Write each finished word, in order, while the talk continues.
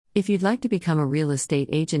If you'd like to become a real estate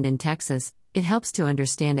agent in Texas, it helps to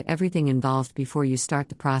understand everything involved before you start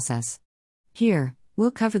the process. Here,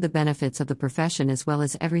 we'll cover the benefits of the profession as well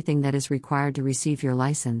as everything that is required to receive your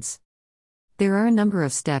license. There are a number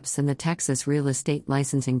of steps in the Texas real estate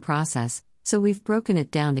licensing process, so we've broken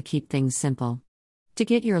it down to keep things simple. To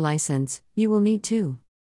get your license, you will need to: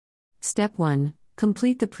 Step 1.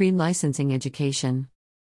 Complete the pre-licensing education.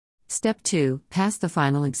 Step 2. Pass the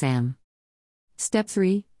final exam. Step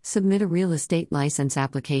 3. Submit a real estate license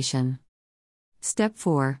application. Step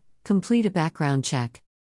 4. Complete a background check.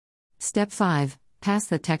 Step 5. Pass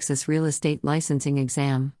the Texas real estate licensing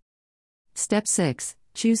exam. Step 6.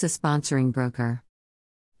 Choose a sponsoring broker.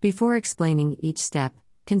 Before explaining each step,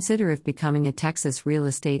 consider if becoming a Texas real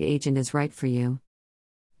estate agent is right for you.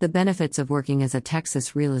 The benefits of working as a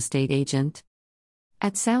Texas real estate agent.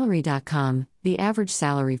 At Salary.com, the average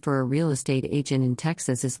salary for a real estate agent in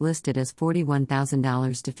Texas is listed as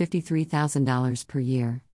 $41,000 to $53,000 per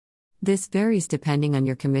year. This varies depending on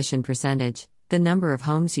your commission percentage, the number of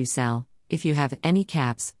homes you sell, if you have any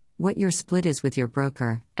caps, what your split is with your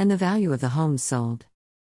broker, and the value of the homes sold.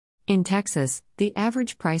 In Texas, the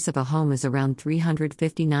average price of a home is around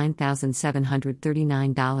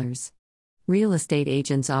 $359,739. Real estate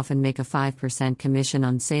agents often make a 5% commission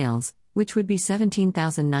on sales, which would be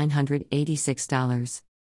 $17,986.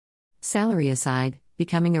 Salary aside,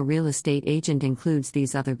 becoming a real estate agent includes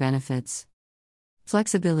these other benefits: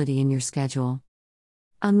 flexibility in your schedule,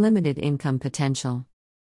 unlimited income potential,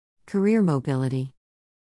 career mobility,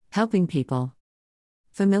 helping people,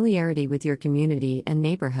 familiarity with your community and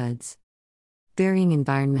neighborhoods, varying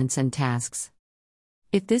environments and tasks.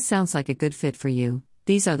 If this sounds like a good fit for you,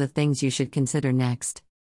 these are the things you should consider next.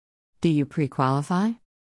 Do you pre-qualify?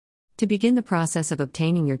 To begin the process of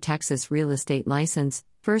obtaining your Texas real estate license,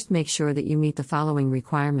 first make sure that you meet the following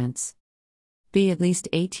requirements. Be at least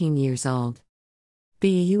 18 years old.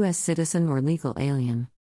 Be a U.S. citizen or legal alien.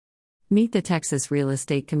 Meet the Texas Real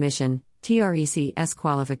Estate Commission, TREC's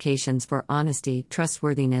qualifications for honesty,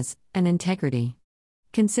 trustworthiness, and integrity.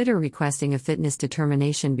 Consider requesting a fitness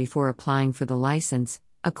determination before applying for the license.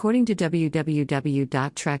 According to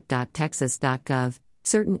www.trec.texas.gov,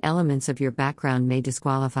 certain elements of your background may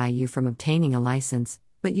disqualify you from obtaining a license,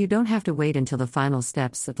 but you don't have to wait until the final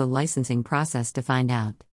steps of the licensing process to find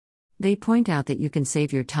out. They point out that you can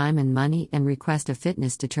save your time and money and request a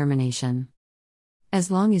fitness determination. As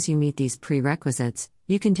long as you meet these prerequisites,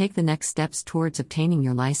 you can take the next steps towards obtaining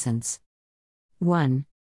your license. 1.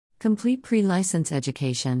 Complete pre-license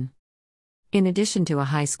education. In addition to a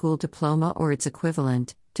high school diploma or its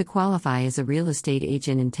equivalent, to qualify as a real estate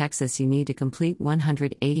agent in Texas you need to complete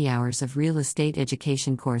 180 hours of real estate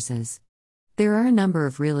education courses. There are a number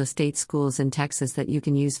of real estate schools in Texas that you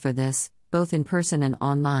can use for this, both in person and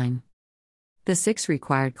online. The 6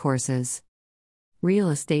 required courses: Real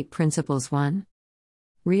Estate Principles 1,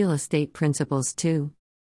 Real Estate Principles 2,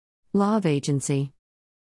 Law of Agency,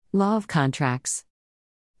 Law of Contracts,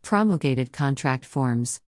 Promulgated Contract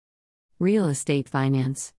Forms, Real Estate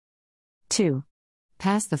Finance. 2.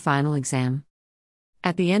 Pass the final exam.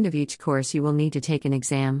 At the end of each course you will need to take an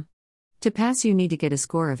exam. To pass you need to get a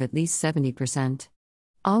score of at least 70%.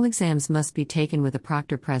 All exams must be taken with a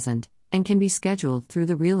proctor present, and can be scheduled through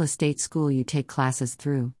the real estate school you take classes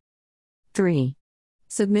through. 3.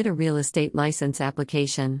 Submit a real estate license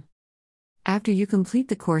application. After you complete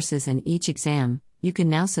the courses and each exam, you can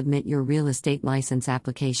now submit your real estate license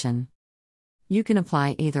application. You can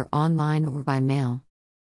apply either online or by mail.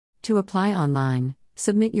 To apply online,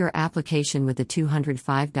 submit your application with a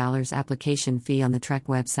 $205 application fee on the TREC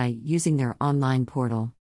website using their online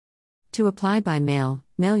portal. To apply by mail,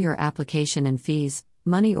 mail your application and fees,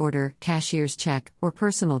 money order, cashier's check, or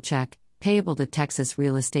personal check, payable to Texas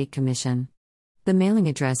Real Estate Commission. The mailing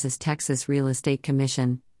address is Texas Real Estate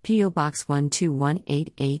Commission, P.O. Box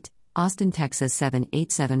 12188, Austin, Texas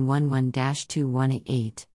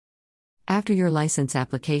 78711-218. After your license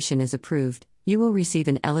application is approved, you will receive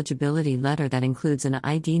an eligibility letter that includes an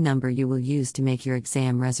ID number you will use to make your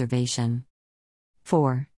exam reservation.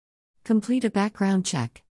 4. Complete a background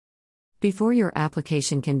check. Before your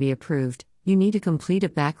application can be approved, you need to complete a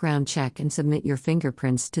background check and submit your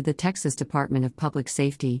fingerprints to the Texas Department of Public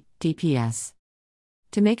Safety, DPS.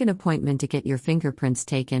 To make an appointment to get your fingerprints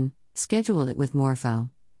taken, schedule it with Morpho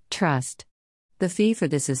Trust. The fee for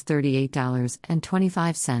this is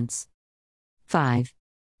 $38.25. 5.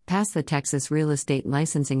 Pass the Texas Real Estate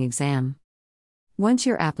Licensing Exam. Once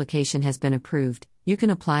your application has been approved, you can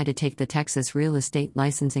apply to take the Texas Real Estate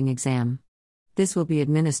Licensing Exam. This will be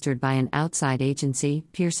administered by an outside agency,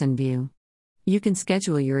 Pearson VUE. You can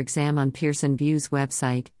schedule your exam on Pearson VUE's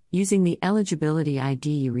website, using the eligibility ID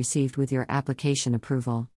you received with your application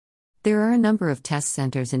approval. There are a number of test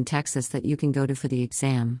centers in Texas that you can go to for the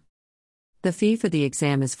exam. The fee for the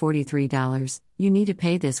exam is $43. You need to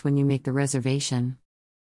pay this when you make the reservation.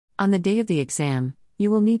 On the day of the exam,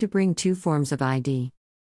 you will need to bring 2 forms of ID.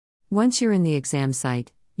 Once you're in the exam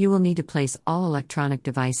site, you will need to place all electronic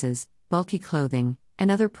devices, bulky clothing,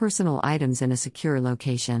 and other personal items in a secure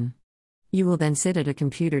location. You will then sit at a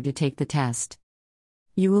computer to take the test.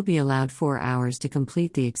 You will be allowed 4 hours to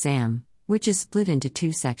complete the exam, which is split into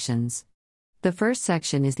 2 sections. The first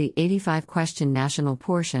section is the 85-question national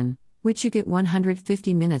portion, which you get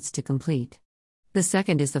 150 minutes to complete. The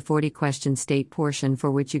second is the 40-question state portion,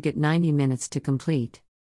 for which you get 90 minutes to complete.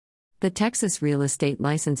 The Texas Real Estate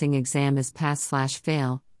Licensing Exam is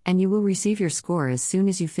pass/fail, and you will receive your score as soon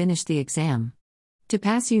as you finish the exam. To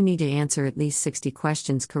pass, you need to answer at least 60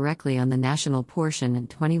 questions correctly on the national portion and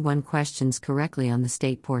 21 questions correctly on the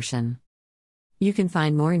state portion. You can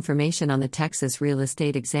find more information on the Texas Real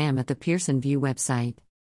Estate Exam at the Pearson VUE website.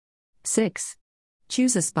 6.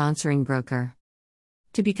 Choose a sponsoring broker.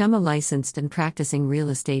 To become a licensed and practicing real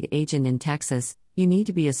estate agent in Texas, you need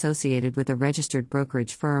to be associated with a registered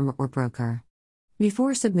brokerage firm or broker.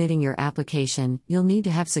 Before submitting your application, you'll need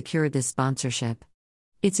to have secured this sponsorship.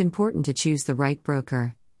 It's important to choose the right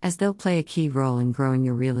broker, as they'll play a key role in growing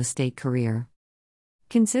your real estate career.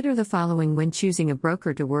 Consider the following when choosing a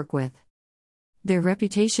broker to work with: their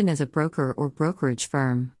reputation as a broker or brokerage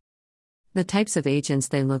firm, the types of agents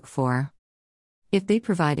they look for, if they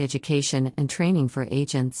provide education and training for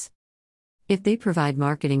agents, if they provide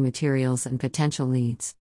marketing materials and potential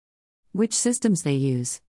leads, which systems they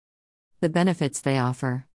use, the benefits they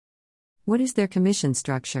offer, what is their commission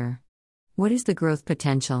structure, what is the growth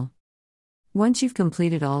potential. Once you've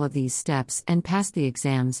completed all of these steps and passed the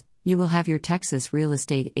exams, you will have your Texas Real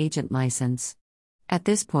Estate Agent license. At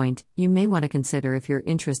this point, you may want to consider if you're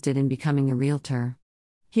interested in becoming a realtor.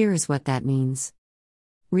 Here is what that means.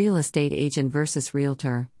 Real estate agent versus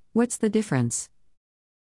realtor. What's the difference?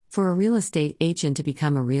 For a real estate agent to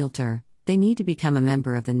become a realtor, they need to become a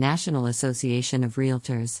member of the National Association of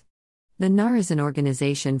Realtors. The NAR is an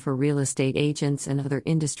organization for real estate agents and other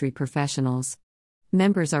industry professionals.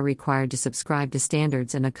 Members are required to subscribe to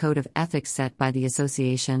standards and a code of ethics set by the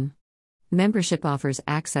association. Membership offers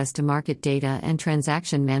access to market data and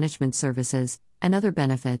transaction management services, and other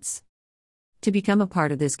benefits. To become a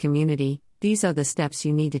part of this community, these are the steps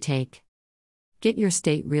you need to take. Get your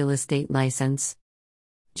state real estate license.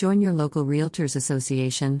 Join your local Realtors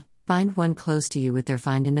Association, find one close to you with their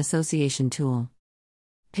Find an Association tool.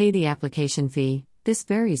 Pay the application fee, this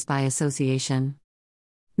varies by association.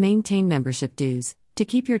 Maintain membership dues. To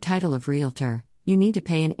keep your title of realtor, you need to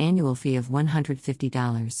pay an annual fee of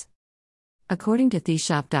 $150. According to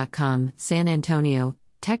TheShop.com, San Antonio,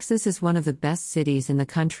 Texas is one of the best cities in the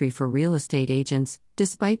country for real estate agents.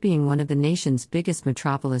 Despite being one of the nation's biggest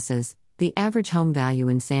metropolises, the average home value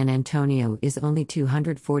in San Antonio is only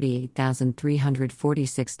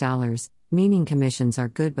 $248,346, meaning commissions are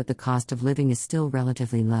good but the cost of living is still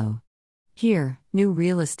relatively low. Here, new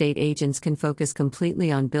real estate agents can focus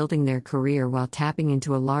completely on building their career while tapping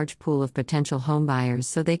into a large pool of potential homebuyers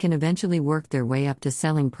so they can eventually work their way up to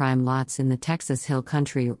selling prime lots in the Texas Hill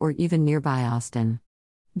Country or even nearby Austin.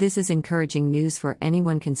 This is encouraging news for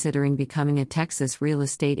anyone considering becoming a Texas real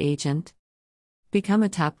estate agent. Become a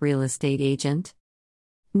top real estate agent.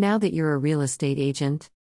 Now that you're a real estate agent,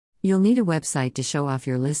 you'll need a website to show off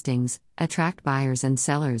your listings, attract buyers and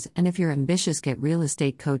sellers, and if you're ambitious, get real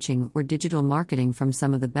estate coaching or digital marketing from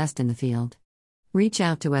some of the best in the field. Reach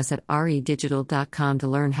out to us at redigital.com to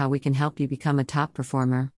learn how we can help you become a top performer.